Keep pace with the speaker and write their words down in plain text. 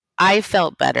I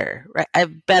felt better, right?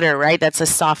 Better, right? That's a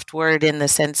soft word in the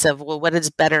sense of, well, what does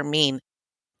better mean?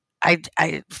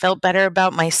 I felt better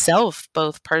about myself,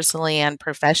 both personally and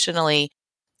professionally,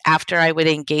 after I would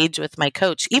engage with my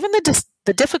coach, even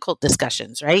the difficult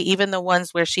discussions, right? Even the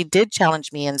ones where she did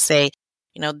challenge me and say,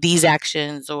 these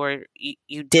actions, or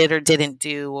you did or didn't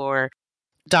do, or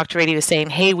Dr. Radi was saying,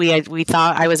 hey, we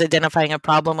thought I was identifying a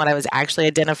problem. What I was actually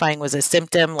identifying was a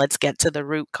symptom. Let's get to the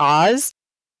root cause.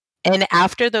 And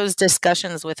after those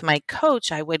discussions with my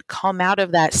coach, I would come out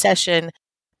of that session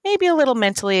maybe a little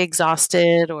mentally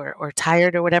exhausted or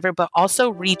tired or whatever, but also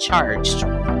recharged.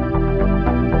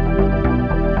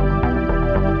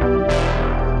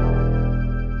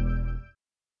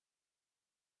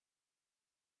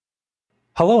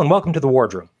 Hello and welcome to The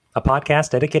Wardroom, a podcast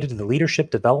dedicated to the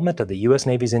leadership development of the U.S.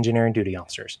 Navy's engineering duty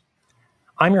officers.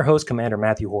 I'm your host, Commander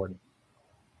Matthew Horton.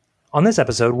 On this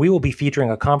episode, we will be featuring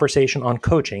a conversation on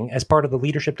coaching as part of the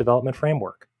leadership development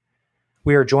framework.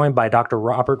 We are joined by Dr.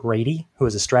 Robert Radi, who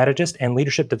is a strategist and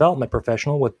leadership development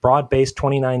professional with broad-based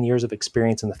 29 years of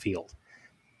experience in the field.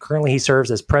 Currently, he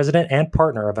serves as president and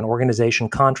partner of an organization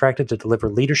contracted to deliver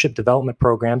leadership development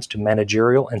programs to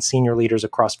managerial and senior leaders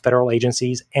across federal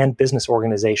agencies and business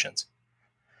organizations.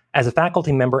 As a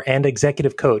faculty member and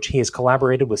executive coach, he has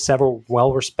collaborated with several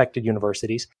well-respected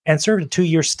universities and served a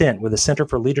 2-year stint with the Center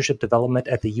for Leadership Development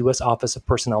at the U.S. Office of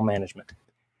Personnel Management.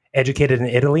 Educated in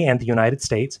Italy and the United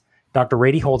States, Dr.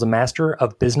 Radi holds a Master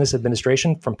of Business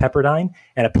Administration from Pepperdine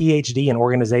and a PhD in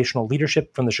Organizational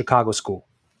Leadership from the Chicago School.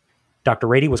 Dr.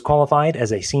 Radi was qualified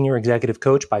as a senior executive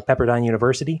coach by Pepperdine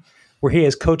University, where he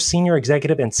has coached senior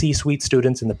executive and C-suite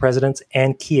students in the President's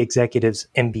and Key Executives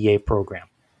MBA program.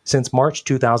 Since March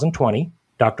 2020,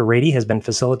 Dr. Radi has been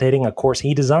facilitating a course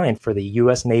he designed for the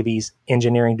U.S. Navy's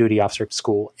Engineering Duty Officer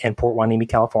School in Port Hueneme,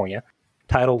 California,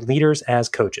 titled Leaders as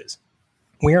Coaches.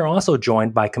 We are also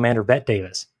joined by Commander Vet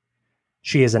Davis.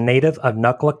 She is a native of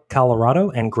Nucla, Colorado,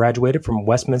 and graduated from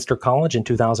Westminster College in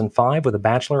 2005 with a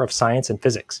Bachelor of Science in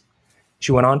Physics.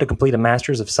 She went on to complete a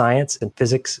Master's of Science in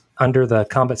Physics under the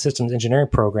Combat Systems Engineering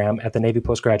program at the Navy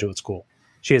Postgraduate School.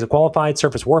 She is a qualified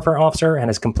surface warfare officer and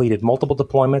has completed multiple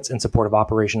deployments in support of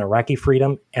Operation Iraqi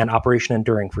Freedom and Operation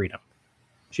Enduring Freedom.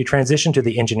 She transitioned to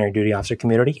the engineering duty officer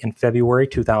community in February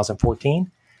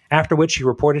 2014, after which she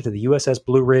reported to the USS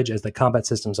Blue Ridge as the Combat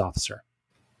Systems Officer.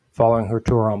 Following her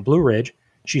tour on Blue Ridge,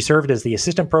 she served as the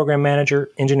Assistant Program Manager,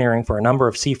 Engineering for a number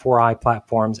of C4I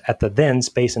platforms at the then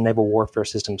Space and Naval Warfare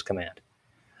Systems Command.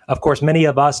 Of course, many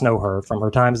of us know her from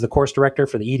her time as the course director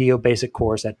for the EDO Basic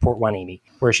Course at Port Hueneme,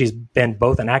 where she's been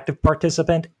both an active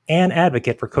participant and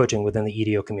advocate for coaching within the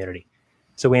EDO community.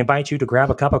 So we invite you to grab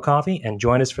a cup of coffee and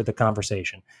join us for the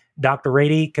conversation. Dr.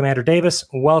 Radi, Commander Davis,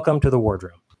 welcome to the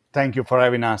Wardroom. Thank you for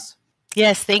having us.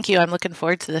 Yes, thank you. I'm looking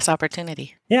forward to this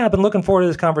opportunity. Yeah, I've been looking forward to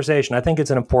this conversation. I think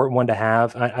it's an important one to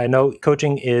have. I know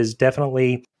coaching is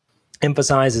definitely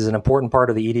emphasized as an important part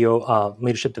of the EDO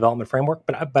leadership development framework,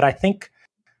 but I think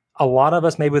a lot of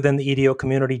us, maybe within the EDO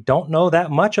community, don't know that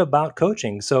much about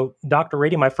coaching. So, Dr.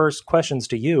 Radi, my first questions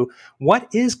to you. What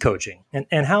is coaching,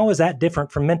 and how is that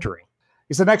different from mentoring?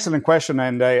 It's an excellent question,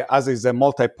 and as it's a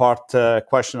multi-part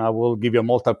question, I will give you a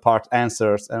multi-part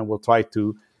answers, and we'll try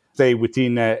to stay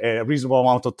within a reasonable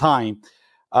amount of time.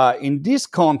 In this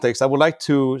context, I would like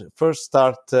to first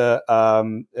start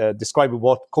describing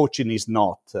what coaching is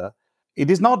not. It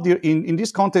is not, in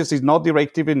this context, is not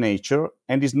directive in nature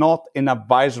and is not an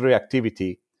advisory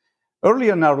activity. Early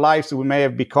in our lives, we may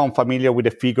have become familiar with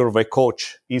the figure of a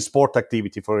coach in sport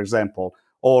activity, for example,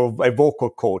 or a vocal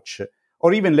coach,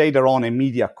 or even later on a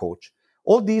media coach.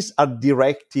 All these are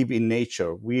directive in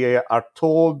nature. We are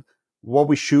told what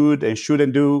we should and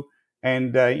shouldn't do.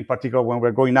 And in particular, when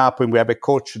we're growing up and we have a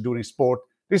coach doing sport,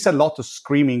 there's a lot of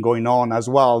screaming going on as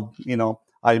well.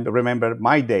 I remember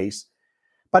my days.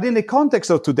 But in the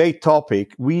context of today's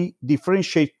topic, we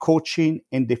differentiate coaching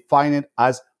and define it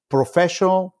as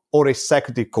professional or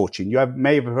executive coaching. You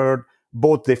may have heard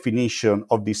both definitions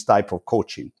of this type of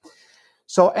coaching.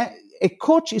 So a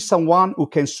coach is someone who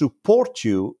can support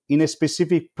you in a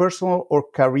specific personal or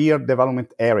career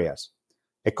development areas.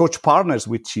 A coach partners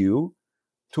with you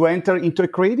to enter into a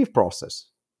creative process.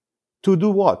 To do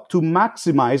what? To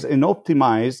maximize and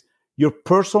optimize your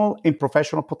personal and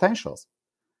professional potentials.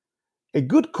 A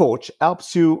good coach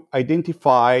helps you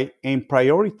identify and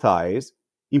prioritize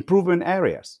improvement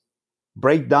areas.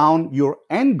 Break down your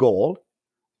end goal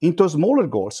into smaller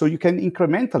goals so you can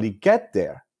incrementally get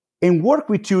there, and work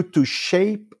with you to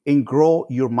shape and grow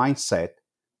your mindset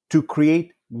to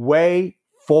create way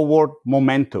forward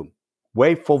momentum.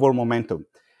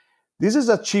 This is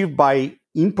achieved by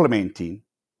implementing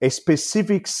a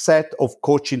specific set of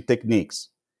coaching techniques.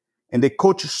 and the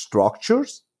coach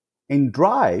structures and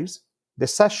drives the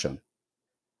session.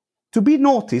 To be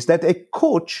noticed that a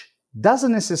coach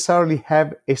doesn't necessarily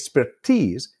have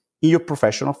expertise in your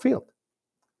professional field.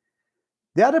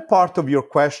 The other part of your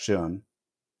question,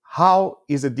 how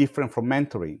is it different from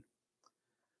mentoring?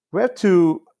 We have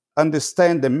to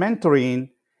understand that mentoring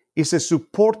is a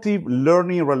supportive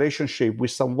learning relationship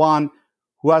with someone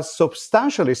who has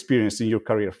substantial experience in your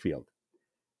career field.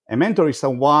 A mentor is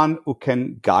someone who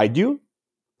can guide you,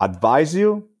 advise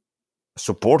you,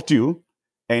 support you,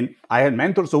 and I had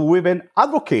mentors who even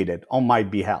advocated on my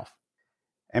behalf.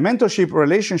 A mentorship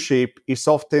relationship is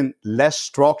often less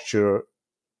structured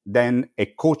than a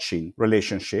coaching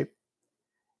relationship,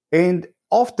 and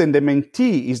often the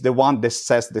mentee is the one that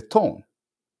sets the tone.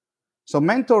 So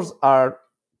mentors are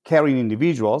caring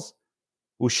individuals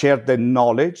who share their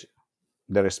knowledge,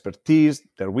 their expertise,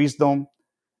 their wisdom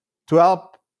to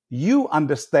help you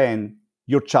understand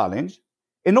your challenge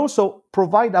and also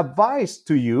provide advice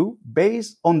to you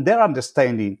based on their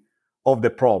understanding of the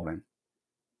problem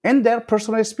and their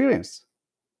personal experience.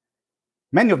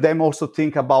 Many of them also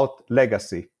think about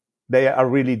legacy. They are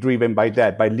really driven by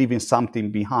that, by leaving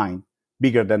something behind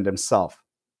bigger than themselves.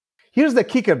 Here's the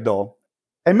kicker though.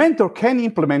 A mentor can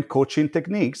implement coaching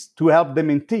techniques to help the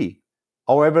mentee.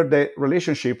 However, the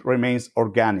relationship remains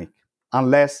organic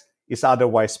unless it's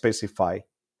otherwise specified.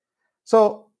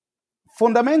 So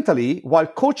fundamentally, while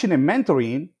coaching and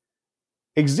mentoring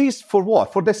exist for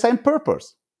what? For the same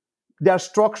purpose. They are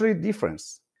structurally different.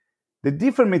 The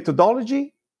different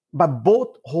methodology, but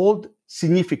both hold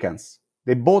significance.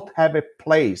 They both have a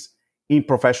place in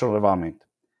professional development.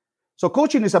 So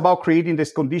coaching is about creating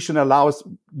this condition that allows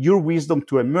your wisdom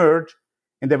to emerge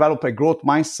and develop a growth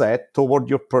mindset toward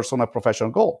your personal and professional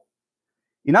goal.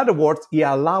 In other words, it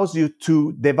allows you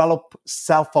to develop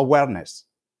self-awareness.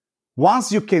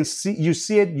 Once you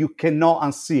see it, you cannot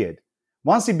unsee it.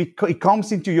 Once it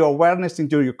comes into your awareness,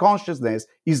 into your consciousness,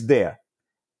 it's there.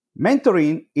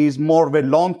 Mentoring is more of a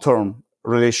long-term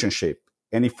relationship,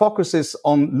 and it focuses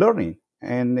on learning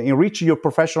and enriching your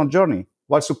professional journey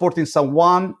while supporting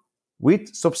someone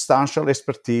with substantial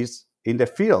expertise in the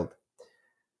field.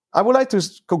 I would like to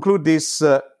conclude this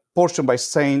portion by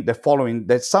saying the following.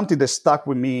 That's something that stuck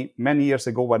with me many years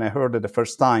ago when I heard it the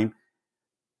first time.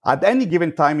 At any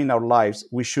given time in our lives,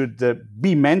 we should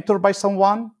be mentored by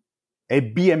someone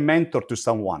and be a mentor to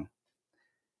someone.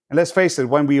 And let's face it,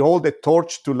 when we hold a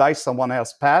torch to light someone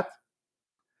else's path,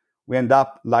 we end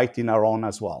up lighting our own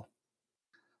as well.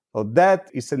 So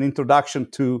that is an introduction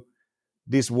to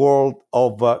this world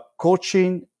of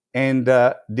coaching and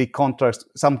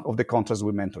some of the contrasts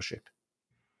with mentorship.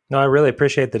 No, I really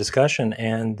appreciate the discussion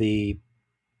and the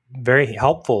very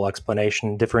helpful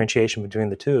explanation, differentiation between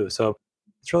the two. So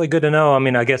it's really good to know. I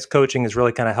mean, I guess coaching is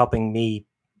really kind of helping me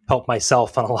help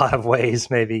myself in a lot of ways,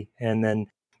 maybe. And then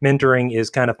mentoring is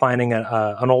kind of finding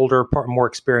an older, more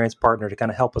experienced partner to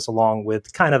kind of help us along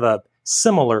with kind of a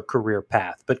similar career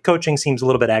path. But coaching seems a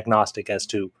little bit agnostic as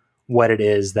to what it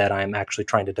is that I'm actually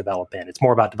trying to develop in. It's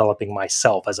more about developing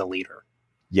myself as a leader.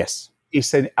 Yes.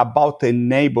 It's about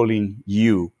enabling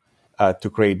you to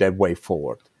create that way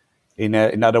forward.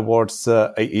 In other words,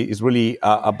 it's really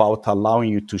about allowing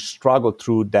you to struggle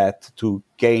through that to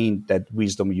gain that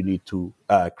wisdom you need to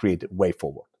create a way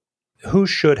forward. Who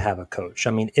should have a coach?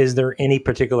 I mean, is there any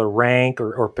particular rank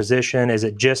or position? Is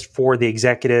it just for the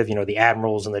executive, the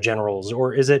admirals and the generals,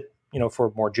 or is it,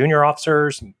 for more junior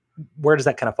officers? Where does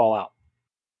that kind of fall out?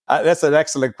 That's an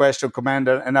excellent question,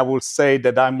 Commander. And I will say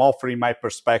that I'm offering my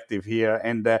perspective here,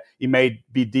 and it may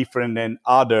be different than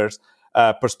others'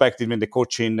 perspective in the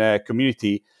coaching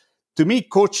community. To me,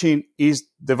 coaching is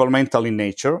developmental in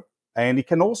nature, and it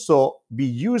can also be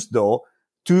used, though,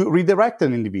 to redirect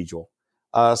an individual.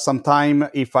 Sometime,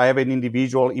 if I have an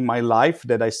individual in my life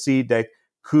that I see that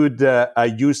could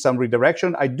use some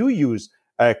redirection, I do use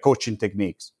coaching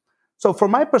techniques. So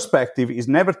from my perspective, it's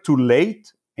never too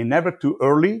late and never too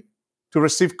early to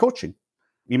receive coaching.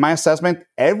 In my assessment,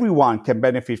 everyone can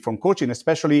benefit from coaching,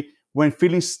 especially when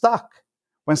feeling stuck,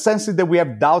 when sensing that we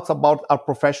have doubts about our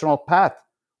professional path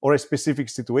or a specific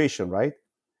situation, right?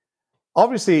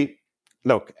 Obviously,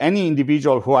 look, any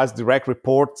individual who has direct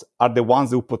reports are the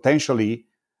ones who potentially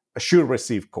should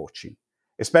receive coaching,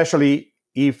 especially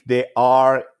if they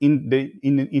are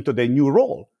into their new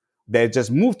role. They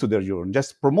just moved to their role,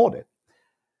 just promoted.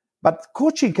 But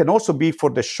coaching can also be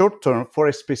for the short term for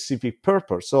a specific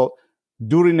purpose. So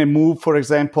during a move, for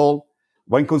example,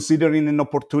 when considering an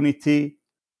opportunity,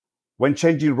 when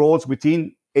changing roles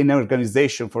within an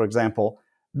organization, for example,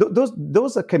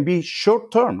 those can be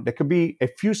short term. There could be a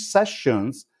few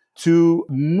sessions to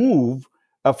move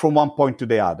from one point to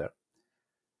the other.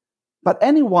 But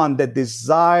anyone that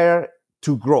desire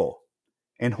to grow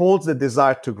and holds the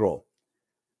desire to grow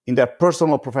in their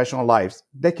personal or professional lives,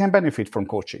 they can benefit from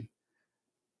coaching.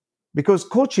 Because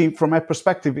coaching, from my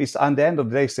perspective, is at the end of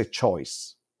the day, it's a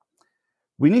choice.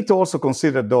 We need to also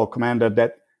consider, though, Commander,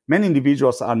 that many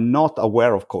individuals are not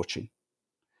aware of coaching.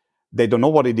 They don't know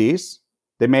what it is.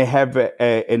 They may have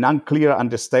an unclear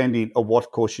understanding of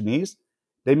what coaching is.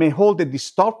 They may hold a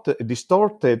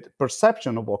distorted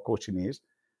perception of what coaching is.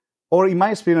 Or in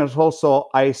my experience also,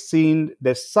 I've seen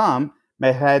that some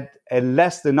may have had a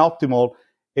less than optimal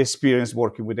experience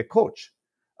working with a coach.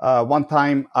 One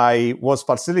time I was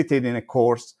facilitating a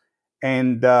course,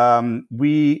 and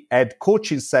we had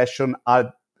coaching session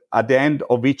at the end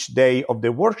of each day of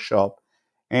the workshop.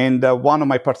 And one of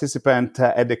my participants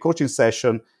at the coaching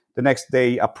session the next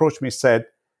day approached me and said,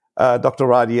 Dr.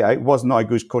 Radi, it was not a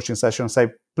good coaching session. I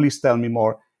said, please tell me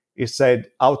more. He said,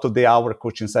 out of the hour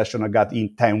coaching session, I got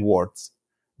in 10 words.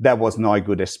 That was not a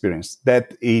good experience.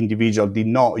 That individual did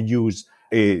not use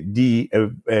the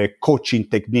coaching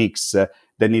techniques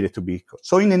that needed to be coached.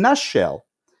 So in a nutshell,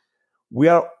 we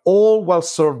are all well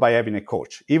served by having a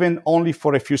coach, even only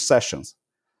for a few sessions.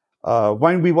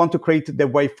 When we want to create the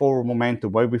way forward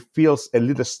momentum, where we feel a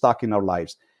little stuck in our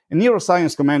lives. And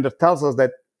neuroscience, Commander, tells us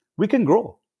that we can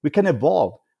grow, we can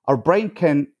evolve. Our brain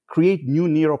can create new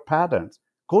neural patterns.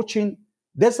 Coaching,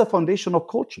 that's the foundation of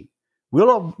coaching. We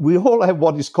all have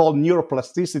what is called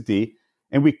neuroplasticity,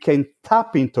 and we can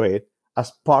tap into it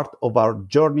as part of our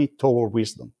journey toward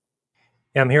wisdom.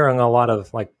 Yeah, I'm hearing a lot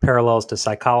of parallels to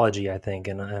psychology, I think,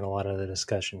 in a lot of the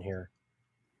discussion here.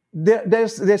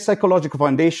 There's psychological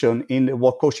foundation in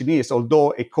what coaching is,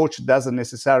 although a coach doesn't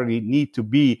necessarily need to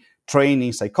be trained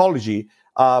in psychology,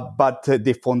 but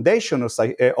the foundation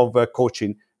of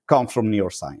coaching comes from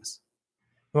neuroscience.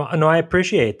 Well, no, I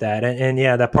appreciate that. And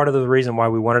yeah, that part of the reason why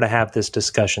we wanted to have this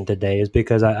discussion today is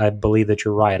because I believe that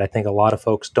you're right. I think a lot of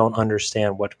folks don't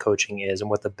understand what coaching is and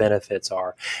what the benefits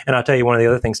are. And I'll tell you, one of the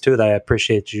other things too that I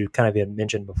appreciate you kind of had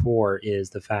mentioned before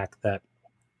is the fact that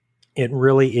it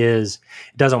really is,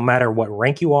 it doesn't matter what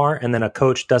rank you are, and then a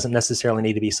coach doesn't necessarily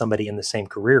need to be somebody in the same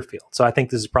career field. So I think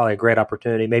this is probably a great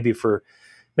opportunity, maybe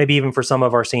even for some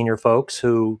of our senior folks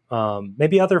who,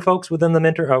 maybe other folks within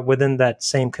the within that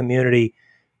same community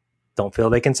don't feel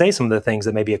they can say some of the things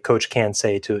that maybe a coach can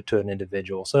say to an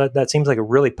individual. So that seems like a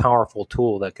really powerful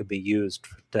tool that could be used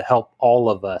to help all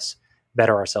of us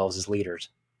better ourselves as leaders.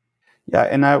 Yeah,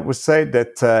 and I would say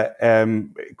that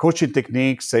coaching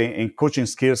techniques and coaching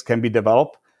skills can be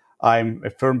developed. I'm a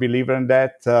firm believer in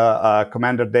that.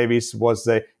 Commander Davis was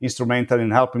instrumental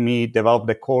in helping me develop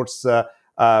the course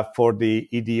for the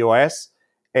EDOS.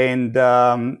 And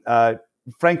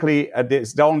frankly,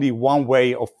 there's only one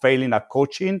way of failing at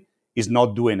coaching is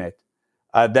not doing it.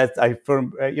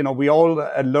 We all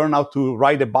learn how to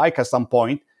ride a bike at some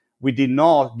point. We did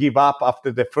not give up after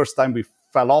the first time we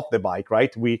fell off the bike,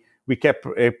 right? We kept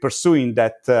pursuing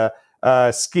that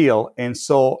skill. And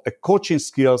so coaching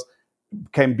skills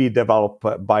can be developed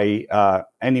by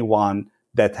anyone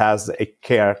that has a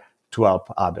care to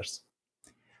help others.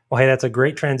 Well, hey, that's a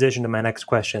great transition to my next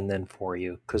question then for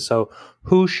you. So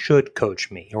who should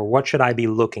coach me, or what should I be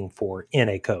looking for in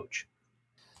a coach?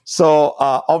 So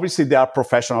obviously there are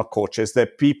professional coaches, the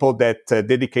people that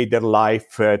dedicate their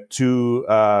life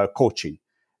to coaching,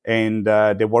 and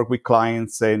they work with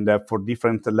clients and for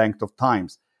different length of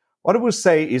times. What I would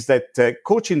say is that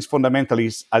coaching is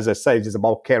fundamentally, as I said, is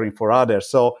about caring for others.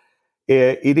 So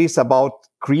it is about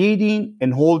creating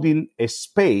and holding a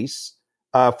space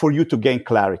for you to gain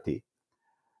clarity.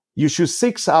 You should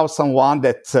seek out someone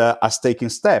that has taken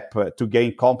step to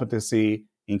gain competency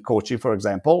in coaching, for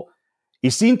example,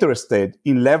 is interested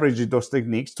in leveraging those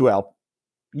techniques to help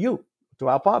you, to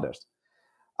help others.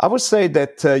 I would say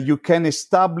that you can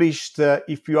establish,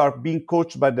 if you are being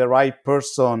coached by the right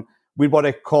person, with what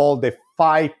I call the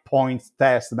 5-point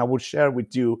test. And I will share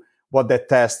with you what that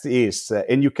test is.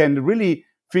 And you can really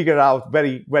figure out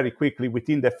very, very quickly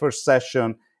within the first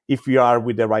session if you are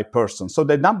with the right person. So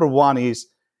the number one is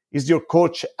your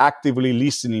coach actively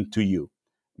listening to you?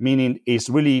 Meaning is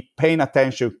really paying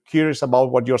attention, curious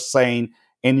about what you're saying,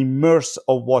 and immersed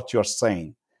of what you're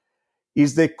saying.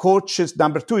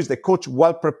 Number two, is the coach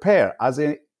well prepared? Has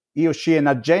he or she an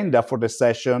agenda for the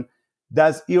session?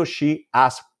 Does he or she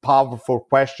ask powerful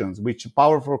questions? Which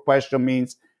powerful question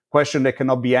means question that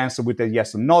cannot be answered with a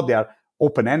yes or no. They are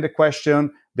open-ended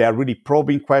questions. They are really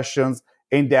probing questions,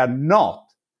 and they are not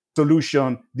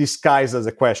solution disguised as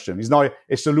a question. It's not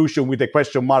a solution with a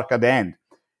question mark at the end.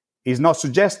 It's not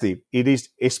suggestive. It is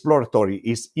exploratory.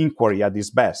 It's inquiry at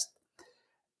its best.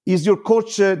 Is your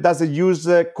coach, does it use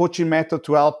a coaching method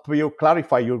to help you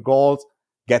clarify your goals,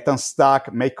 get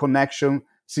unstuck, make connection,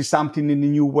 see something in a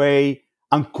new way,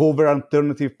 uncover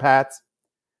alternative paths?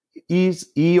 Is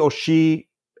he or she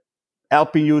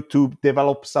helping you to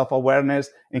develop self-awareness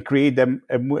and create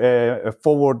a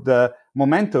forward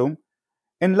momentum?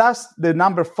 And last, the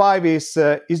number 5 is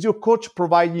your coach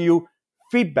providing you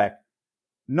feedback?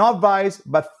 Not advice,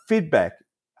 but feedback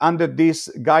under this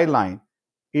guideline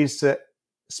is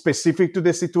specific to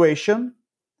the situation.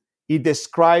 It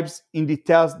describes in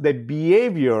details the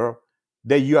behavior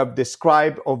that you have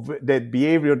described, of the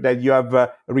behavior that you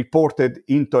have reported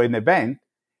into an event,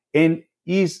 and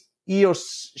is he or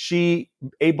she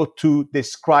able to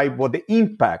describe what the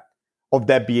impact of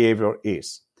that behavior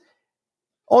is.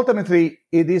 Ultimately,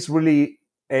 it is really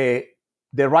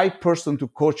the right person to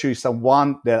coach you is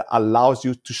someone that allows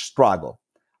you to struggle.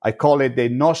 I call it the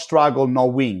no struggle, no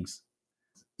wings.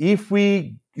 If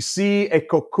we see a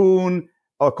cocoon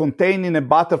containing a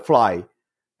butterfly,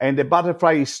 and the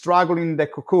butterfly is struggling in the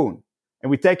cocoon, and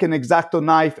we take an X-Acto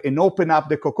knife and open up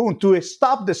the cocoon to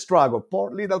stop the struggle,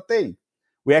 poor little thing,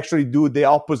 we actually do the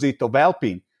opposite of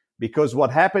helping, because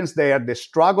what happens there, the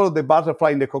struggle of the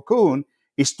butterfly in the cocoon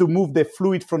is to move the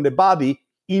fluid from the body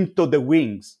into the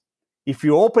wings. If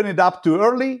you open it up too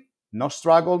early, no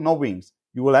struggle, no wings.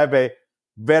 You will have a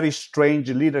very strange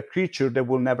little creature that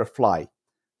will never fly.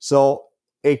 So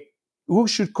who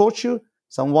should coach you?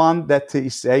 Someone that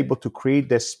is able to create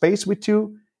the space with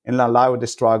you and allow the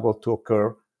struggle to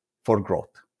occur for growth.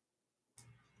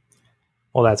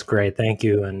 Well, that's great. Thank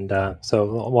you. And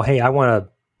hey, I want to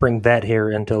bring Vet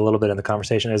here into a little bit of the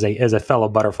conversation as a fellow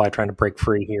butterfly trying to break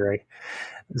free here.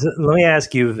 So let me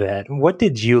ask you, Vet, what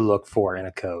did you look for in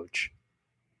a coach?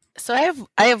 So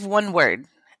I have one word: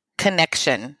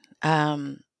 connection.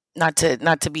 Not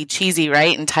to be cheesy,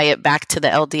 right, and tie it back to the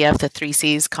LDF, the 3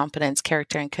 C's: competence,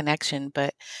 character, and connection.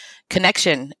 But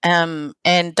connection. And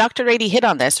Dr. Radi hit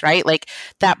on this, right? Like,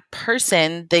 that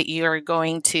person that you're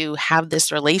going to have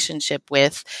this relationship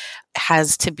with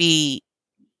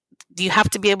you have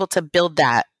to be able to build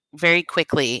that very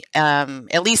quickly.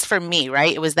 At least for me,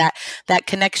 right? It was that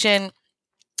connection,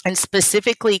 and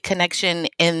specifically connection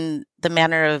in the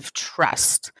manner of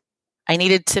trust. I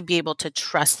needed to be able to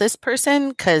trust this person,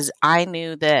 because I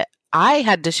knew that I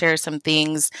had to share some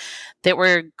things that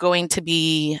were going to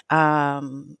be,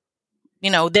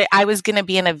 that I was going to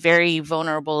be in a very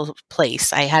vulnerable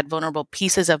place. I had vulnerable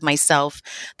pieces of myself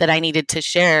that I needed to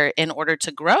share in order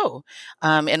to grow,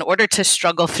 in order to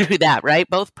struggle through that, right?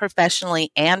 Both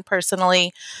professionally and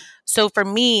personally. So for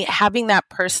me, having that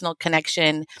personal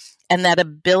connection and that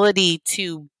ability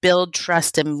to build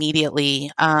trust immediately,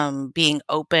 being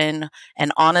open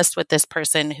and honest with this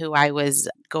person who I was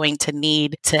going to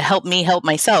need to help me help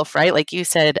myself, right? Like you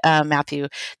said, Matthew,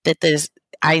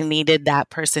 I needed that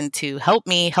person to help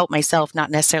me help myself, not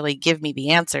necessarily give me the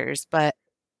answers. But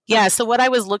yeah, so what I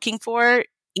was looking for,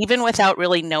 even without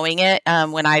really knowing it,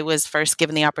 when I was first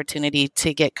given the opportunity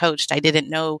to get coached, I didn't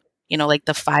know, like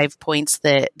the 5 points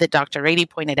that Dr. Radi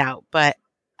pointed out, but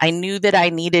I knew that I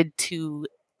needed to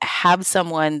have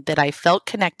someone that I felt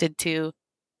connected to,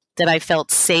 that I felt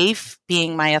safe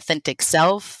being my authentic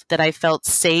self, that I felt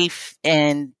safe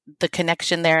in the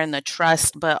connection there and the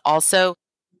trust, but also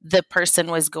the person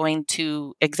was going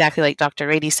to, exactly like Dr.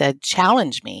 Radi said,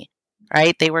 challenge me,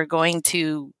 right? They were going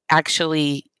to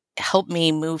actually help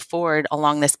me move forward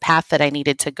along this path that I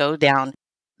needed to go down,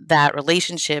 that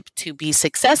relationship, to be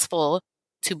successful,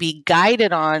 to be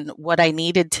guided on what I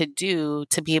needed to do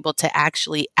to be able to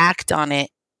actually act on it,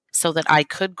 so that I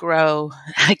could grow,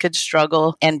 I could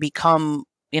struggle and become,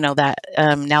 that,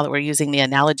 now that we're using the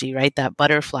analogy, right, that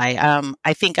butterfly.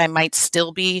 I think I might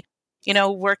still be,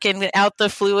 working out the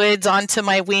fluids onto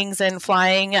my wings and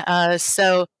flying.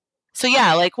 So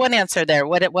yeah, like, one answer there.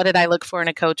 What did I look for in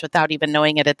a coach without even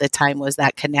knowing it at the time was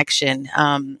that connection.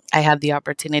 I had the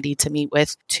opportunity to meet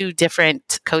with 2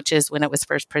 different coaches when it was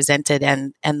first presented,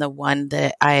 and the one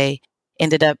that I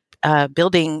ended up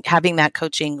having that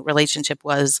coaching relationship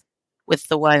was with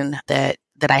the one that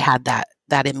I had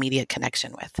that immediate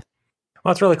connection with.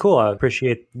 Well, that's really cool. I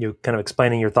appreciate you kind of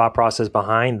explaining your thought process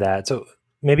behind that. So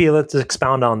maybe let's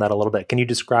expound on that a little bit. Can you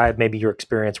describe maybe your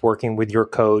experience working with your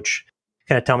coach?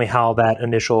 Kind of tell me how that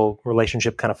initial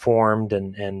relationship kind of formed,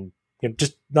 and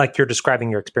just like you're describing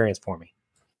your experience for me.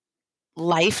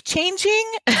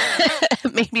 Life-changing?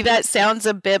 Maybe that sounds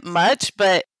a bit much,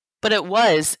 but it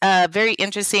was very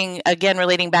interesting. Again,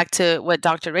 relating back to what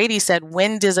Dr. Radi said,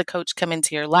 when does a coach come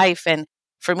into your life? And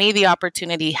for me, the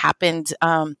opportunity happened.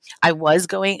 I was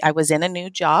in a new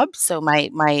job. So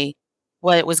my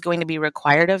what was going to be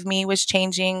required of me was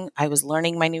changing. I was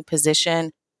learning my new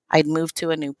position. I'd moved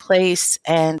to a new place,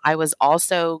 and I was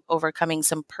also overcoming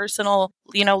some personal,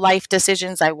 life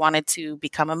decisions. I wanted to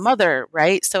become a mother,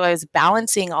 right? So I was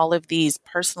balancing all of these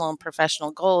personal and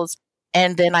professional goals.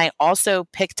 And then I also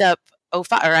picked up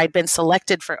 '05, or I'd been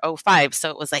selected for '05. So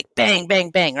it was like bang,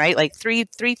 bang, bang, right? Like three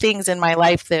things in my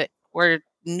life that were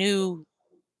new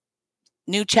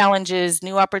challenges,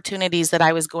 new opportunities that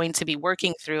I was going to be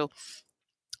working through.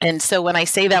 And so when I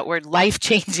say that word life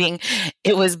changing,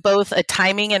 it was both a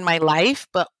timing in my life,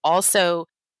 but also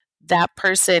that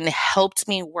person helped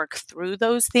me work through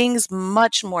those things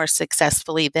much more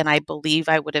successfully than I believe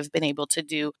I would have been able to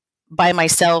do by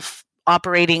myself,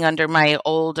 operating under my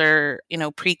older,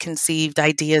 preconceived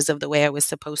ideas of the way I was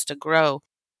supposed to grow.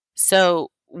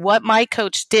 So what my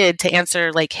coach did to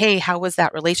answer, like, hey, how was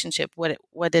that relationship? What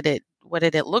did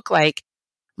it look like?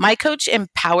 My coach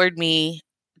empowered me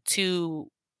to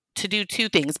do two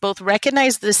things: both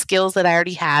recognize the skills that I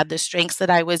already had, the strengths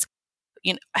that I was,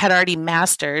 had already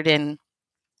mastered, and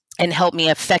help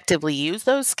me effectively use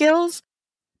those skills.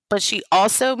 But she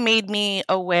also made me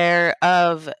aware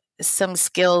of some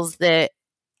skills that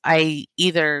I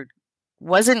either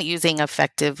wasn't using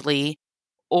effectively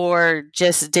or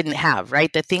just didn't have,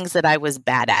 right? The things that I was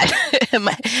bad at,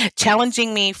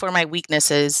 challenging me for my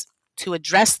weaknesses to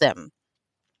address them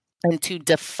and to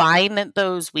define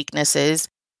those weaknesses.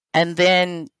 And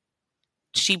then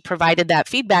she provided that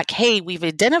feedback. Hey, we've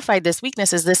identified this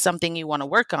weakness. Is this something you want to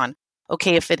work on?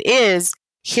 Okay, if it is,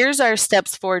 here's our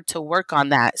steps forward to work on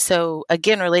that. So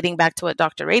again, relating back to what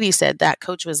Dr. Radi said, that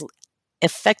coach was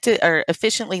effective or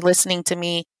efficiently listening to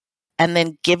me, and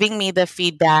then giving me the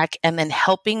feedback, and then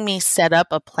helping me set up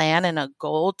a plan and a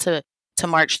goal to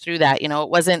march through that. It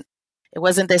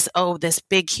wasn't this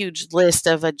big huge list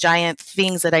of a giant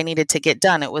things that I needed to get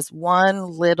done. It was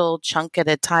one little chunk at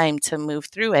a time to move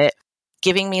through it,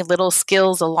 giving me little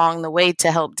skills along the way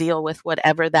to help deal with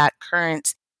whatever that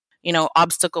current,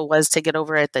 obstacle was to get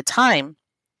over at the time.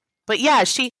 But yeah,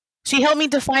 she helped me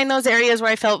define those areas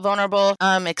where I felt vulnerable,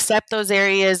 accept those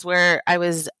areas where I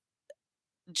was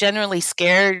generally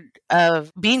scared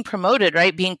of being promoted,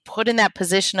 right? Being put in that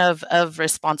position of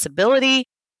responsibility,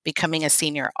 becoming a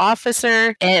senior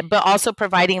officer, but also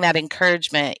providing that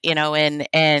encouragement,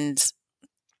 and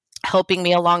helping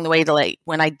me along the way to, like,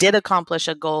 when I did accomplish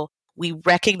a goal, we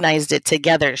recognized it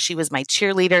together. She was my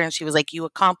cheerleader, and she was like, you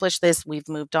accomplished this, we've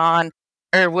moved on,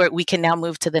 or we can now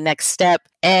move to the next step.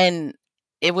 And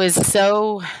it was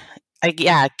so,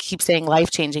 I keep saying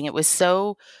life changing. It was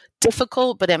so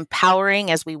difficult, but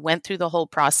empowering as we went through the whole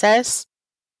process.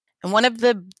 And one of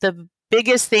the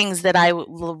biggest things that I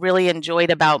really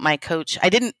enjoyed about my coach, I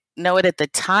didn't know it at the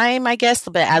time, I guess,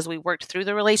 but as we worked through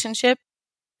the relationship,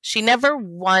 she never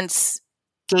once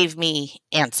gave me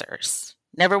answers.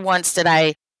 Never once did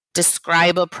I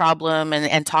describe a problem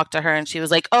and talk to her, and she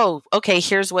was like, oh, okay,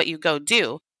 here's what you go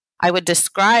do. I would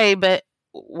describe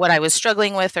what I was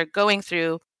struggling with or going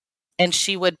through, and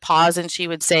she would pause and she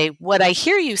would say, what I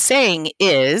hear you saying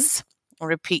is,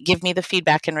 give me the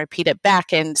feedback and repeat it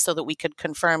back, and so that we could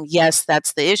confirm, yes,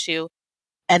 that's the issue.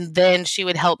 And then she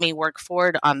would help me work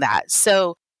forward on that.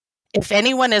 So if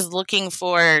anyone is looking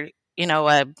for,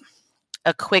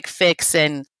 a quick fix,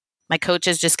 and my coach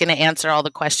is just going to answer all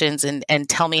the questions and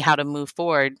tell me how to move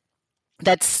forward,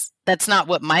 that's not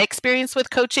what my experience with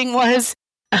coaching was.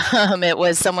 It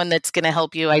was someone that's going to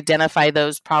help you identify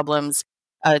those problems,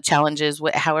 challenges,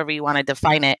 however you want to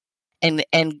define it,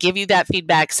 and give you that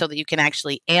feedback so that you can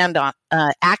actually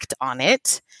act on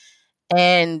it,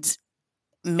 and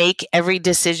make every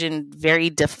decision very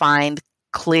defined,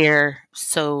 clear,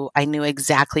 so I knew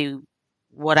exactly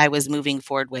what I was moving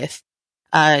forward with.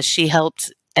 She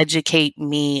helped educate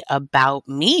me about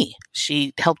me.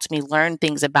 She helped me learn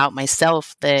things about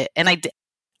myself and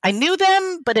I knew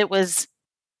them, but it wasn't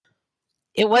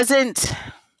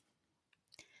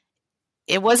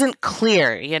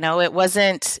clear,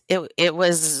 it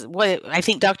was what I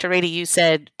think Dr. Radi, you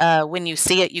said, when you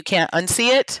see it, you can't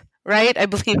unsee it, right? I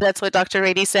believe that's what Dr.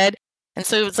 Radi said. And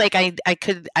so it was like I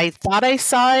thought I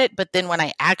saw it, but then when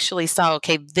I actually saw,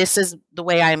 okay, this is the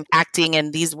way I'm acting,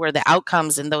 and these were the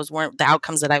outcomes, and those weren't the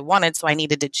outcomes that I wanted, so I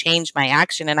needed to change my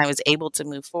action, and I was able to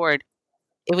move forward.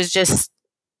 It was just,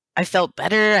 I felt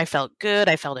better, I felt good,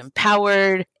 I felt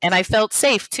empowered, and I felt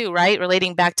safe too, right?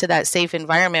 Relating back to that safe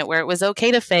environment where it was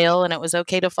okay to fail, and it was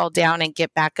okay to fall down and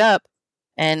get back up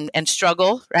and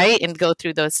struggle, right? And go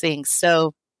through those things.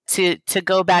 So to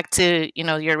go back to,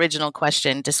 your original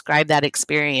question, describe that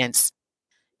experience.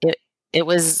 It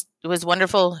was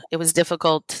wonderful. It was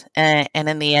difficult, and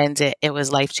in the end, it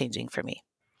was life changing for me.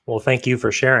 Well, thank you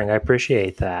for sharing. I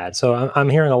appreciate that. So I'm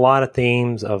hearing a lot of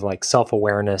themes of like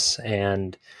self-awareness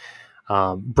and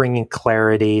bringing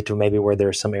clarity to maybe where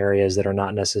there's some areas that are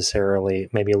not necessarily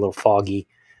maybe a little foggy.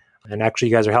 And actually,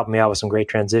 you guys are helping me out with some great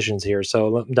transitions here.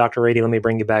 So, Dr. Radi, let me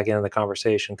bring you back into the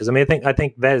conversation because I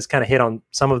think that has kind of hit on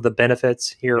some of the benefits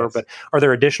here. Yes. But are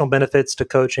there additional benefits to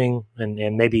coaching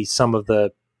and maybe some of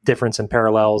the difference and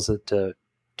parallels to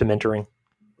mentoring?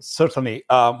 Certainly.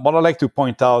 What I'd like to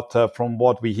point out from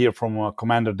what we hear from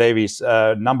Commander Davis,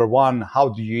 number one, how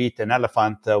do you eat an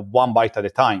elephant one bite at a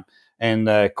time? And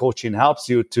coaching helps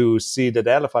you to see that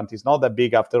the elephant is not that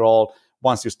big after all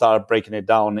once you start breaking it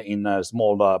down in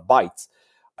small bites.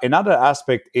 Another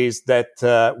aspect is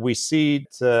that we see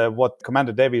what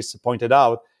Commander Davis pointed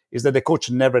out is that the coach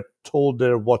never told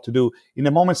her what to do. In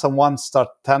the moment someone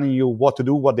starts telling you what to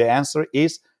do, what the answer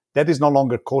is, that is no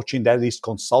longer coaching, that is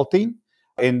consulting.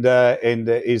 And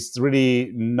is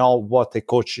really not what a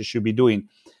coach should be doing.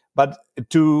 But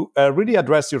to really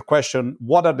address your question,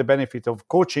 what are the benefits of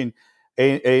coaching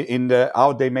in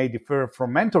how they may differ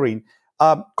from mentoring?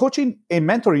 Coaching and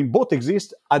mentoring both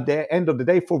exist at the end of the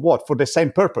day for what? For the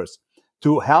same purpose,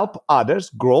 to help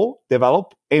others grow,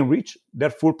 develop, and reach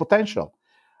their full potential.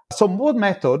 So both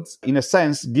methods, in a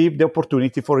sense, give the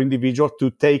opportunity for individuals to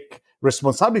take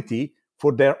responsibility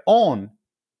for their own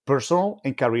personal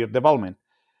and career development.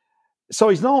 So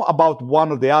it's not about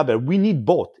one or the other. We need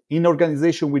both. In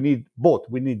organization, we need both.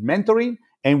 We need mentoring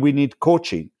and we need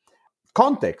coaching.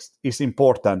 Context is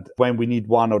important when we need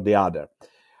one or the other.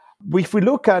 If we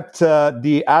look at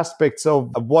the aspects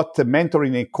of what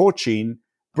mentoring and coaching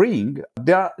bring,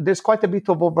 there's quite a bit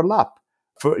of overlap.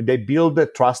 They build a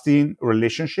trusting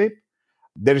relationship.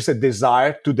 There is a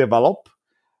desire to develop.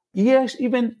 Yes,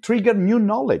 even trigger new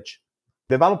knowledge,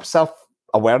 develop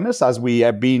self-awareness, as we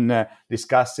have been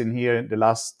discussing here in the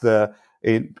last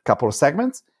couple of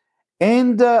segments.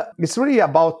 And it's really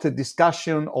about the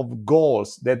discussion of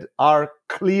goals that are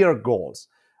clear goals.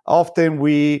 Often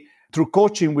through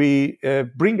coaching, we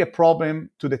bring a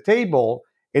problem to the table,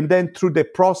 and then through the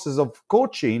process of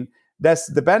coaching, that's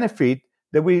the benefit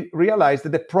that we realize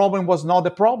that the problem was not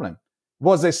the problem,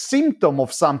 was a symptom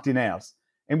of something else.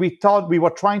 And we thought we were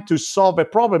trying to solve a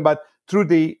problem, but through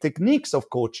the techniques of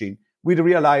coaching, we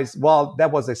realized, well,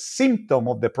 that was a symptom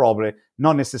of the problem,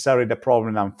 not necessarily the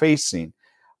problem I'm facing.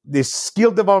 This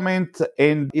skill development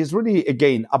and is really,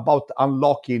 again, about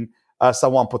unlocking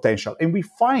someone's potential. And we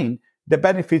find the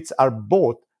benefits are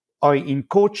both in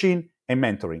coaching and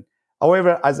mentoring.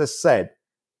 However, as I said,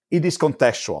 it is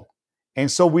contextual. And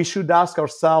so we should ask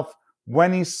ourselves,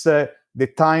 when is the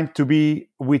time to be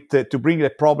to bring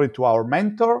the problem to our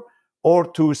mentor or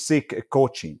to seek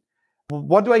coaching?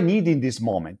 What do I need in this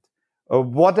moment?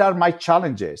 What are my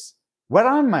challenges? Where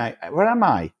am I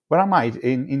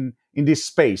in this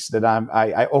space that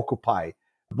I occupy?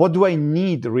 What do I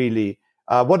need really?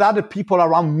 What other people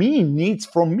around me needs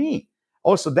from me?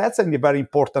 Also, that's a very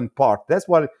important part. That's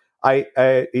what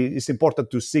it's important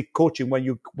to seek coaching when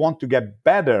you want to get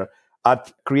better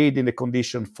at creating the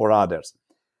condition for others.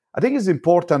 I think it's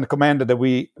important, Commander, that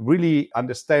we really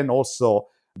understand also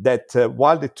that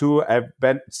while the two have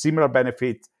similar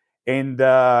benefits, and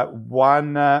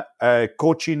one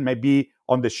coaching may be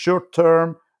on the short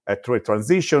term, through a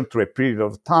transition, through a period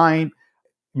of time,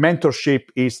 mentorship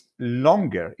is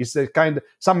longer. It's a kind of,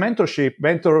 some mentorship,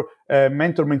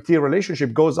 mentor-mentee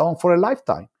relationship goes on for a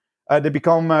lifetime. They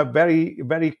become a very,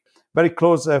 very, very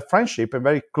close friendship, a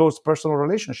very close personal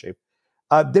relationship.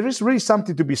 There is really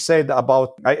something to be said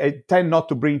about, I tend not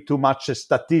to bring too much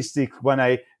statistics when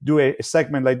I do a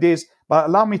segment like this, but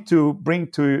allow me to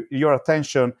bring to your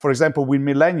attention, for example, with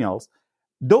millennials,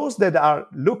 those that are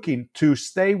looking to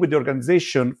stay with the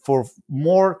organization for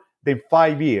more than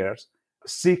 5 years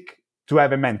seek to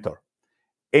have a mentor.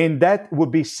 And that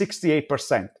would be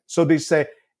 68%. So there's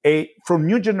from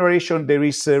new generation, there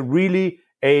is really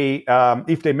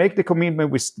if they make the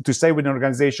commitment to stay with an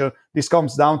organization, this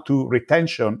comes down to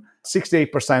retention.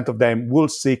 68% of them will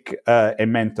seek a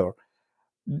mentor.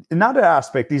 Another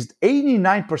aspect is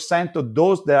 89% of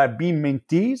those that are being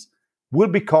mentees will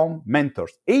become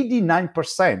mentors.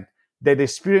 89% that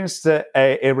experience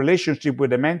a relationship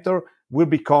with a mentor will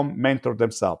become mentor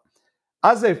themselves.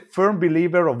 As a firm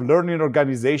believer of learning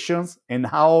organizations and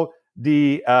how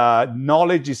the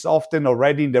knowledge is often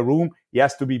already in the room, it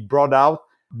has to be brought out.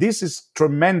 This is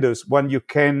tremendous when you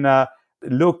can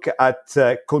look at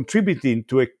contributing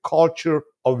to a culture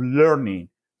of learning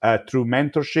through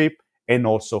mentorship and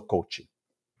also coaching.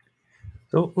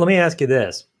 So let me ask you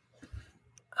this.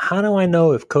 How do I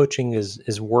know if coaching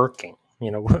is working?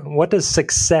 You know, what does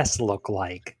success look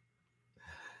like?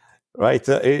 right?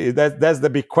 That's the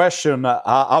big question.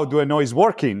 How do I know it's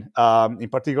working? In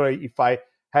particular, if I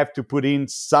have to put in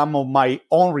some of my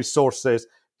own resources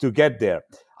to get there.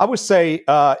 I would say,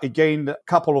 again, a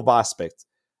couple of aspects.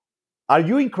 Are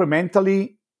you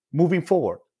incrementally moving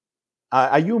forward?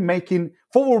 Are you making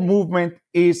forward movement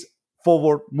is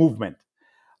forward movement?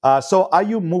 So are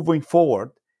you moving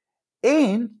forward?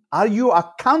 And are you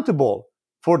accountable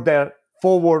for their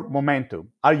forward momentum?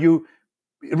 Are you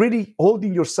really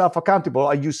holding yourself accountable?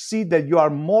 Are you see that you are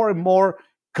more and more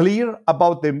clear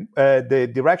about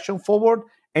the direction forward,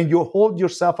 and you hold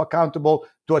yourself accountable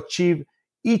to achieve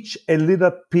each a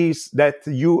little piece that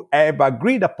you have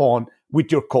agreed upon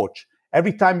with your coach?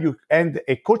 Every time you end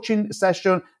a coaching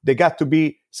session, there got to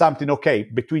be something, okay,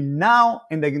 between now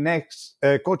and the next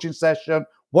coaching session,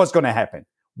 what's going to happen?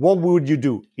 What would you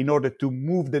do in order to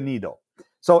move the needle?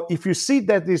 So if you see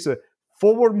that this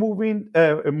forward moving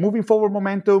forward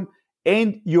momentum,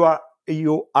 and you are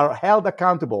held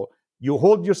accountable, you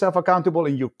hold yourself accountable,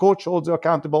 and your coach holds you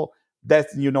accountable, that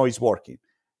is working.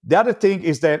 The other thing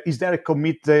is that is there a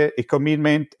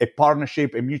commitment, a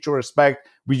partnership, a mutual respect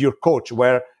with your coach,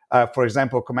 where for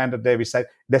example, Commander Davis said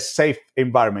the safe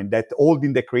environment, that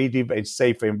holding the creative and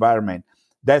safe environment,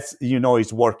 that's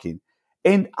is working.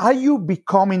 And are you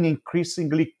becoming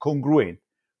increasingly congruent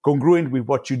with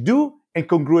what you do and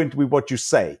congruent with what you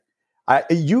say? Are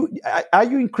you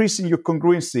increasing your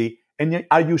congruency, and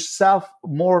are you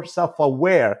more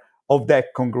self-aware of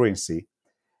that congruency?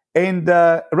 And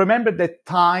remember that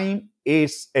time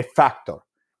is a factor.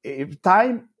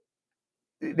 The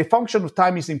function of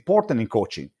time is important in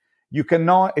coaching. You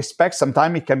cannot expect,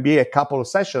 sometimes it can be a couple of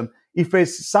sessions. If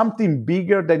it's something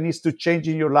bigger that needs to change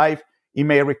in your life, it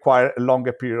may require a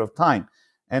longer period of time.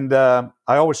 And I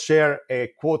always share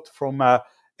a quote from a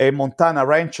Montana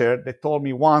rancher that told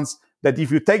me once that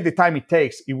if you take the time it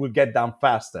takes, it will get done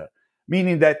faster.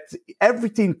 Meaning that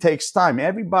everything takes time.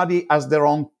 Everybody has their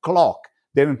own clock,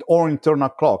 their own internal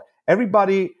clock.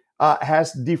 Everybody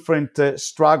has different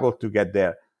struggle to get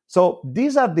there. So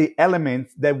these are the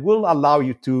elements that will allow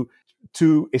you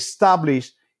to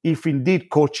establish if indeed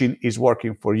coaching is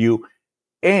working for you,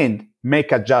 and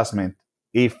make adjustment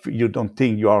if you don't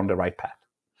think you are on the right path.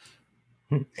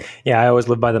 Yeah, I always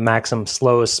live by the maxim: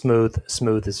 slow is smooth,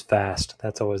 smooth is fast.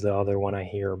 That's always the other one I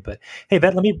hear. But hey,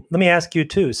 Vet, let me ask you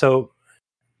too. So,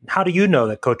 how do you know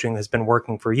that coaching has been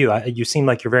working for you? You seem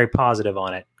like you're very positive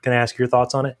on it. Can I ask your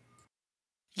thoughts on it?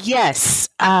 Yes.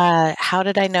 How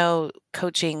did I know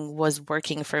coaching was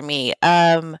working for me?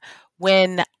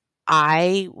 When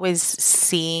I was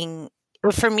seeing,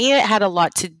 for me, it had a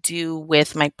lot to do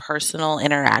with my personal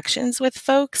interactions with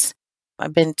folks.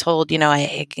 I've been told,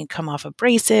 I can come off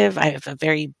abrasive. I have a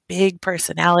very big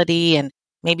personality, and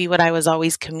maybe what I was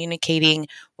always communicating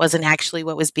wasn't actually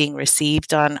what was being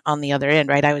received on the other end,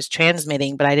 right? I was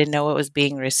transmitting, but I didn't know what was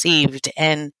being received.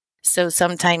 And so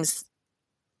sometimes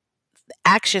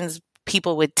actions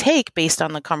people would take based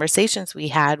on the conversations we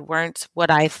had weren't what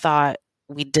I thought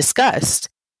we discussed.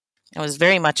 It was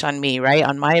very much on me, right?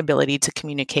 On my ability to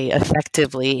communicate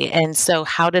effectively. And so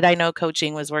how did I know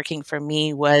coaching was working for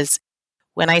me was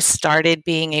when I started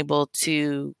being able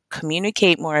to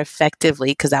communicate more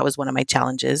effectively, because that was one of my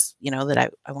challenges,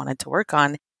 that I wanted to work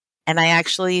on. And I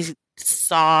actually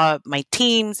saw my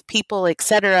teams, people,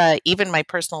 etc., even my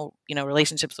personal,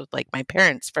 relationships with like my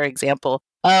parents, for example.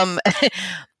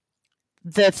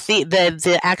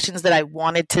 The actions that I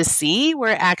wanted to see were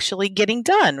actually getting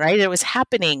done, right? It was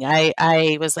happening.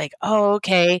 I was like, oh,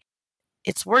 okay,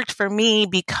 it's worked for me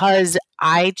because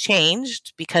I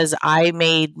changed, because I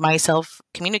made myself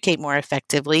communicate more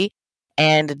effectively.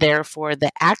 And therefore, the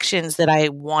actions that I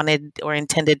wanted or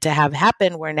intended to have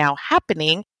happen were now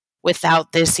happening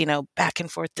without this, back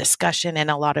and forth discussion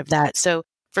and a lot of that. So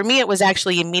for me, it was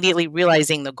actually immediately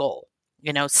realizing the goal.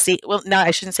 No,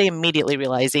 I shouldn't say immediately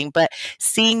realizing, but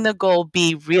seeing the goal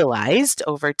be realized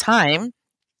over time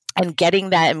and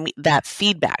getting that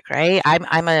feedback, right?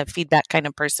 I'm a feedback kind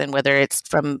of person, whether it's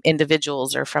from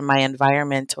individuals or from my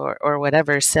environment or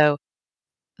whatever. So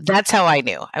that's how I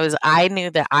knew. I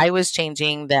knew that I was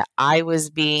changing, that I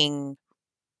was being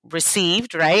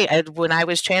received, right? When I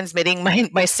was transmitting,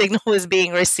 my signal was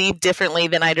being received differently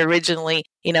than I'd originally,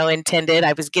 intended.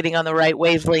 I was getting on the right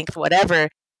wavelength, whatever.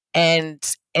 And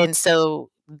so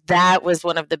that was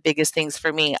one of the biggest things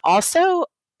for me. Also,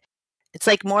 it's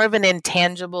like more of an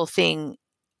intangible thing.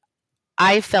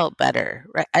 I felt better,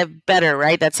 right? Better,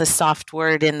 right? That's a soft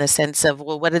word in the sense of,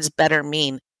 well, what does better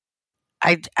mean?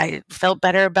 I felt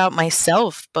better about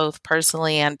myself, both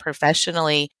personally and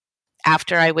professionally,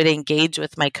 after I would engage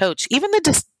with my coach, even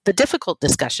the difficult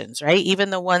discussions, right?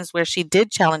 Even the ones where she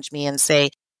did challenge me and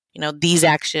say, these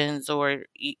actions, or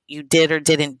you did or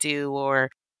didn't do, or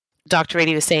Dr.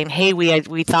 Radi was saying, hey,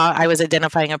 we thought I was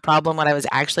identifying a problem. What I was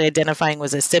actually identifying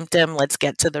was a symptom. Let's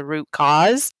get to the root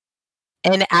cause.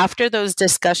 And after those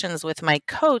discussions with my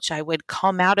coach, I would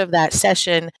come out of that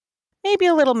session maybe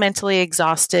a little mentally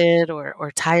exhausted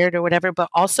or tired or whatever, but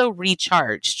also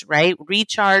recharged, right?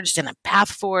 Recharged and a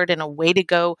path forward and a way to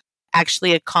go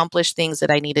actually accomplish things that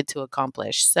I needed to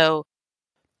accomplish. So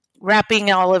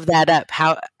wrapping all of that up,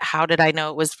 how did I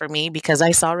know it was for me? Because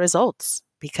I saw results,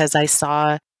 because I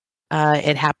saw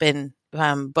it happen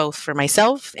both for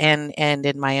myself and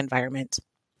in my environment.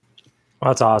 Well,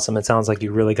 that's awesome. It sounds like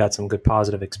you really got some good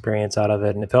positive experience out of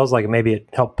it. And it feels like maybe it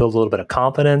helped build a little bit of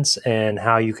confidence in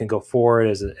how you can go forward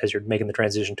as you're making the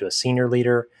transition to a senior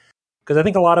leader. Because I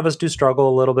think a lot of us do struggle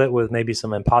a little bit with maybe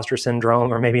some imposter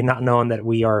syndrome, or maybe not knowing that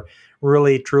we are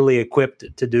really truly equipped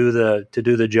to do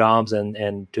the jobs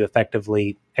and to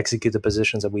effectively execute the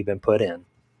positions that we've been put in.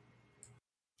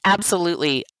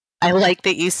 Absolutely. I like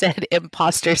that you said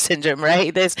imposter syndrome,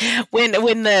 right? This when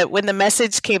the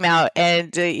message came out,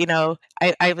 and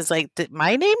I was like,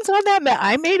 my name's on that.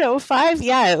 I made 05.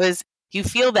 Yeah, it was. You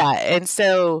feel that, and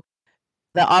so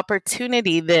the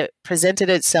opportunity that presented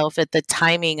itself at the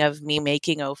timing of me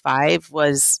making 05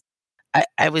 was.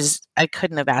 I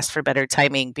couldn't have asked for better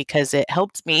timing, because it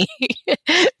helped me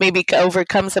maybe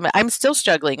overcome some. I'm still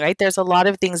struggling, right? There's a lot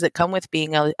of things that come with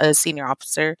being a senior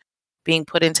officer, being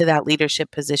put into that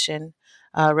leadership position.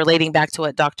 Relating back to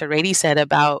what Dr. Rady said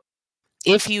about,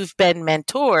 if you've been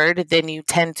mentored, then you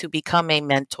tend to become a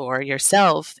mentor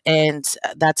yourself. And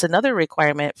that's another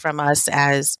requirement from us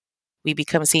as we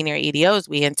become senior EDOs.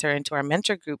 We enter into our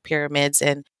mentor group pyramids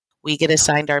and we get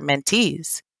assigned our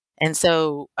mentees. And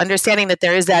so understanding that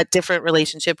there is that different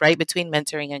relationship, right, between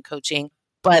mentoring and coaching,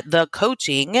 but the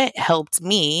coaching helped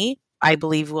me, I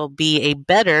believe, will be a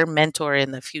better mentor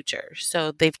in the future.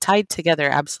 So they've tied together,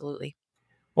 absolutely.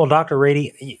 Well, Dr.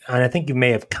 Rady, and I think you may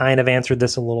have kind of answered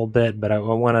this a little bit, but I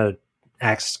want to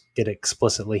ask it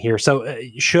explicitly here. So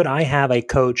should I have a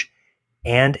coach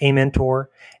and a mentor?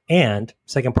 And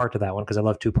second part to that one, because I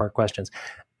love two-part questions.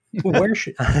 Where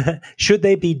should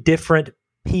they be different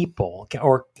people,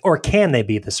 or can they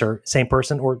be the same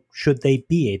person, or should they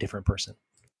be a different person?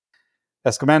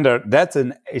 Yes, Commander, it's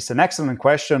an excellent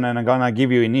question, and I'm going to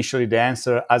give you initially the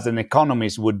answer as an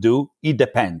economist would do. It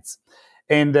depends.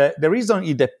 And the reason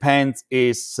it depends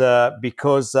is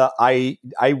because I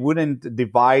wouldn't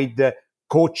divide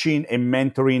coaching and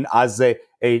mentoring as a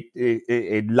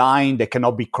line that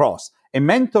cannot be crossed. A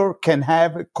mentor can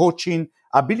have coaching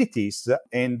abilities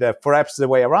and perhaps the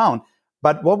way around.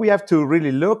 But what we have to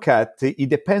really look at, it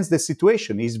depends the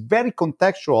situation. It's very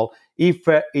contextual if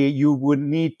you would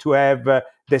need to have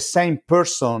the same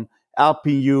person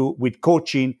helping you with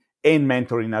coaching and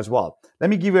mentoring as well. Let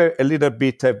me give you a little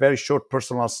bit, a very short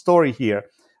personal story here.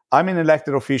 I'm an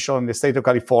elected official in the state of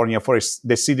California for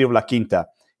the city of La Quinta,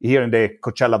 here in the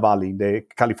Coachella Valley, in the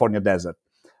California desert.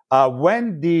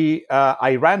 When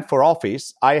I ran for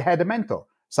office, I had a mentor,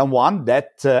 someone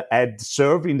that had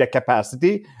served in the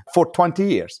capacity for 20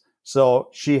 years. So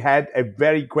she had a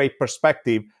very great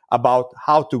perspective about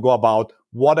how to go about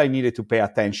what I needed to pay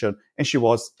attention. And she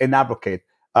was an advocate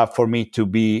for me to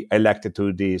be elected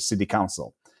to the city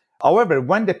council. However,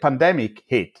 when the pandemic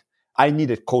hit, I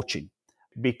needed coaching,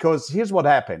 because here's what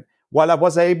happened. While I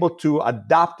was able to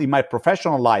adapt in my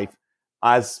professional life,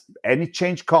 as any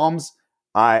change comes,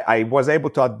 I was able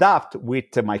to adapt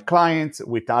with my clients,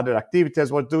 with other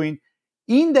activities I was doing.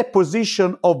 In the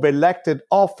position of elected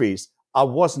office, I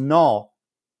was not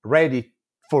ready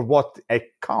for what had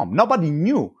come. Nobody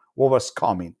knew what was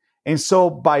coming. And so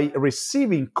by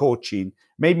receiving coaching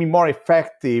made me more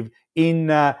effective in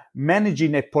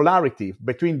managing a polarity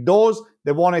between those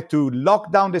that wanted to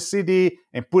lock down the city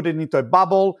and put it into a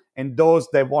bubble and those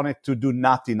that wanted to do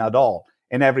nothing at all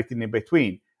and everything in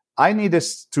between. I needed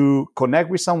to connect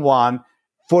with someone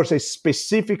for a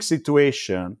specific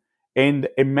situation, and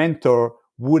a mentor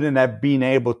wouldn't have been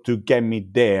able to get me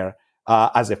there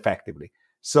as effectively.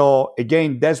 So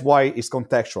again, that's why it's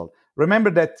contextual.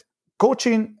 Remember that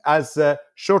coaching as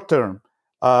short term,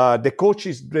 the coach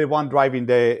is the one driving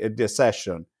the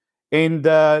session, and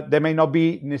there may not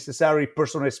be necessary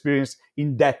personal experience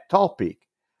in that topic.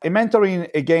 And mentoring,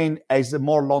 again, is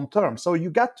more long term. So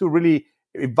you got to really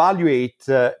evaluate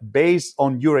based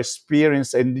on your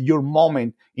experience and your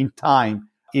moment in time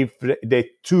if the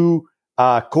two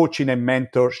coaching and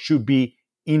mentor should be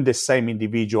in the same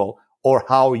individual, or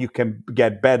how you can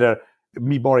get better,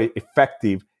 be more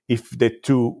effective if the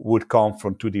two would come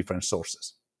from two different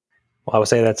sources. Well, I would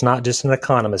say that's not just an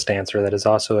economist answer. That is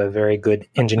also a very good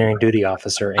engineering duty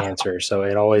officer answer. So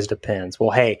it always depends.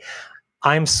 Well, hey,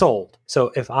 I'm sold.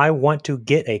 So if I want to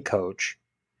get a coach,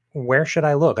 where should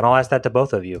I look? And I'll ask that to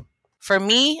both of you. For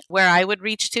me, where I would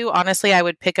reach to, honestly, I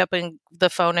would pick up the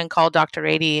phone and call Dr.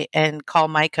 Radi and call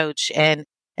my coach and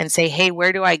say, hey,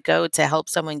 where do I go to help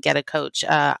someone get a coach?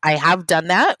 I have done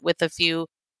that with a few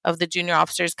of the junior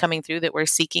officers coming through that were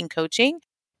seeking coaching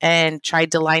and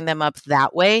tried to line them up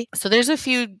that way. So there's a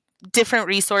few different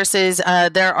resources.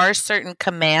 There are certain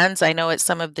commands. I know at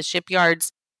some of the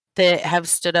shipyards that have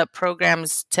stood up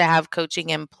programs to have coaching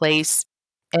in place.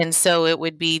 And so it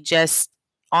would be just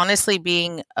honestly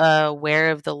being aware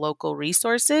of the local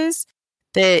resources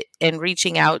that and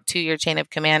reaching out to your chain of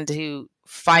command to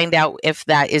find out if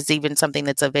that is even something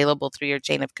that's available through your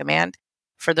chain of command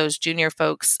for those junior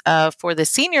folks. For the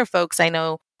senior folks, I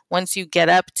know once you get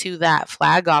up to that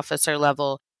flag officer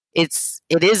level, it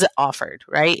is offered,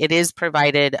 right? It is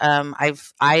provided. I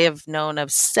have known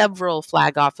of several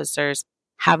flag officers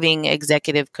having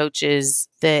executive coaches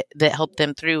that help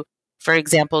them through, for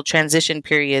example, transition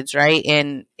periods, right?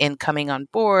 In coming on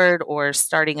board or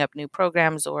starting up new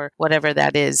programs or whatever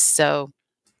that is. So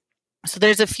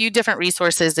there's a few different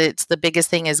resources. It's the biggest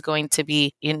thing is going to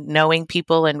be in knowing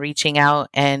people and reaching out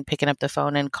and picking up the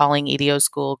phone and calling EDO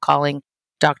school, calling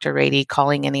Dr. Radi,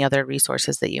 calling any other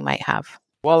resources that you might have.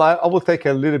 Well, I will take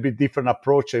a little bit different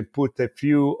approach and put a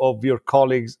few of your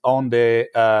colleagues on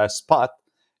the spot.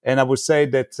 And I would say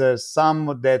that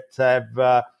some that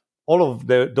have all of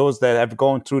those that have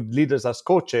gone through leaders as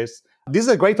coaches, this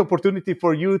is a great opportunity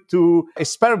for you to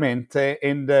experiment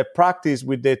and practice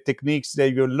with the techniques that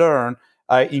you learn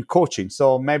in coaching.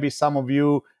 So maybe some of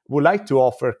you would like to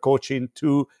offer coaching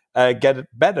to get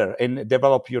better and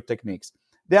develop your techniques.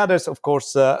 The others, of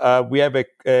course, we have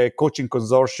a coaching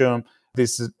consortium.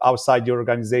 This is outside your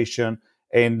organization.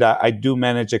 And I do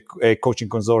manage a coaching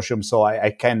consortium, so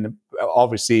I can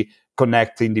obviously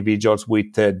connect individuals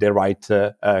with the right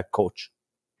coach.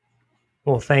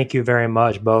 Well, thank you very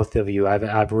much, both of you.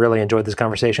 I've really enjoyed this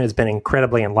conversation. It's been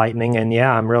incredibly enlightening. And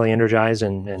yeah, I'm really energized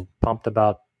and pumped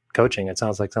about coaching. It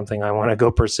sounds like something I want to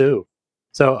go pursue.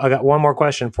 So I got one more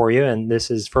question for you, and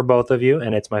this is for both of you,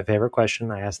 and it's my favorite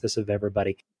question. I ask this of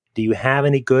everybody. Do you have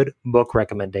any good book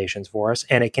recommendations for us?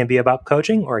 And it can be about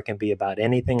coaching or it can be about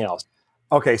anything else.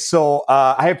 Okay, so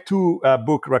I have two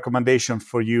book recommendations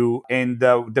for you. And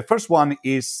the first one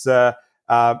is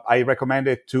I recommend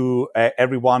it to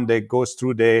everyone that goes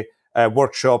through the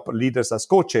workshop Leaders as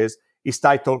Coaches. It's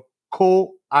titled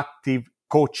Co-Active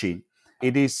Coaching.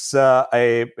 It is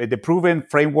the proven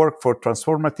framework for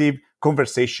transformative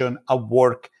conversation at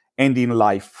work and in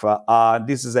life.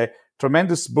 This is a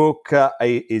tremendous book.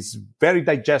 It's very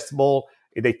digestible.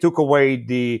 They took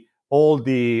away all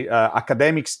the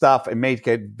academic stuff and make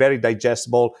it very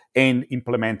digestible and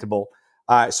implementable.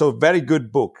 So very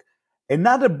good book.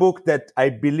 Another book that I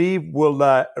believe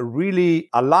will really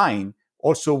align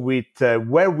also with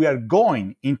where we are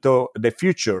going into the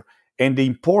future and the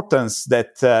importance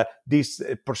that these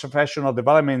professional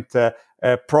development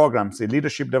programs, the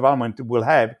leadership development will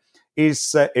have,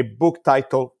 is a book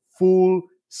titled Full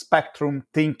Spectrum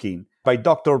Thinking by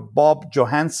Dr. Bob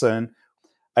Johansson.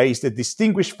 He's the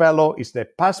distinguished fellow, he's the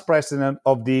past president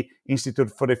of the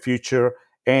Institute for the Future,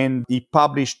 and he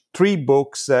published 3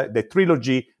 books, the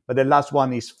trilogy, but the last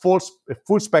one is Full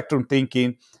Spectrum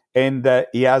Thinking, and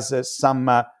he has some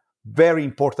very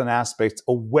important aspects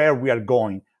of where we are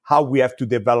going, how we have to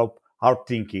develop our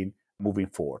thinking moving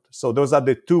forward. So those are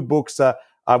the 2 books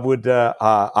I would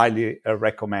highly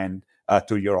recommend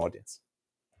to your audience.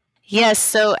 Yes.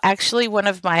 So actually, one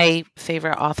of my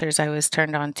favorite authors I was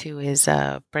turned on to is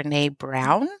Brene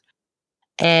Brown.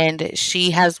 And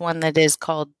she has one that is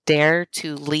called Dare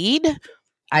to Lead.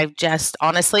 I've just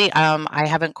honestly, I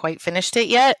haven't quite finished it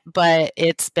yet, but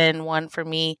it's been one for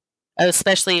me,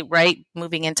 especially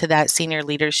moving into that senior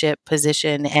leadership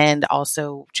position and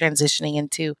also transitioning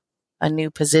into a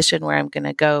new position where I'm going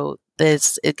to go.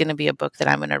 This is going to be a book that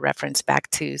I'm going to reference back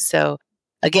to. So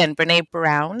again, Brene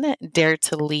Brown, Dare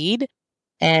to Lead.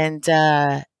 And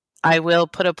I will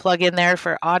put a plug in there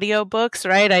for audiobooks,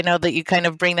 right? I know that you kind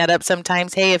of bring that up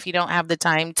sometimes. Hey, if you don't have the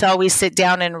time to always sit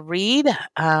down and read,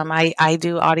 I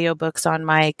do audiobooks on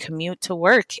my commute to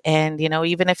work. And,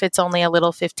 even if it's only a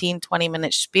little 15,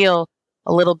 20-minute spiel,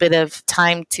 a little bit of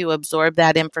time to absorb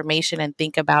that information and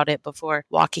think about it before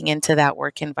walking into that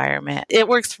work environment. It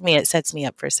works for me. It sets me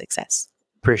up for success.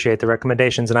 Appreciate the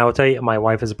recommendations. And I will tell you, my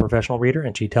wife is a professional reader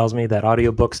and she tells me that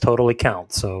audiobooks totally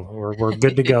count. So we're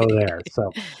good to go there.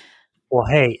 So Well,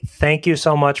 hey, thank you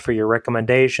so much for your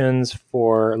recommendations,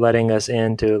 for letting us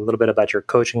into a little bit about your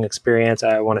coaching experience.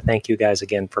 I want to thank you guys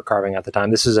again for carving out the time.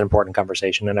 This is an important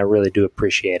conversation, and I really do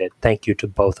appreciate it. Thank you to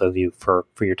both of you for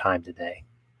your time today.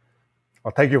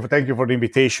 Well, thank you for the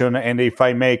invitation. And if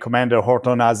I may, Commander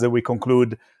Horton, as we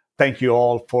conclude, thank you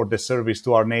all for the service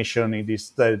to our nation in this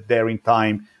daring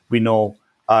time. We know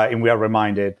and we are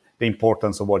reminded the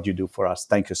importance of what you do for us.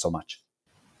 Thank you so much.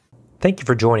 Thank you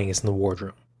for joining us in the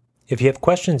Wardroom. If you have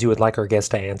questions you would like our guests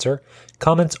to answer,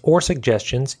 comments or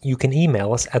suggestions, you can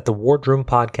email us at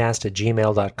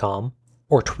thewardroompodcast@gmail.com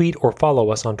or tweet or follow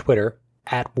us on Twitter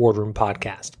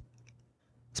 @wardroompodcast.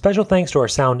 Special thanks to our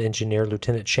sound engineer,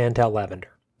 Lieutenant Chantel Lavender.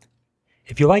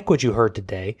 If you like what you heard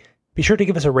today, be sure to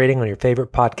give us a rating on your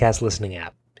favorite podcast listening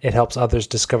app. It helps others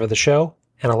discover the show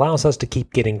and allows us to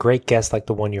keep getting great guests like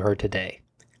the one you heard today.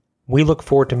 We look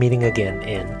forward to meeting again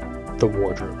in The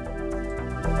Wardroom.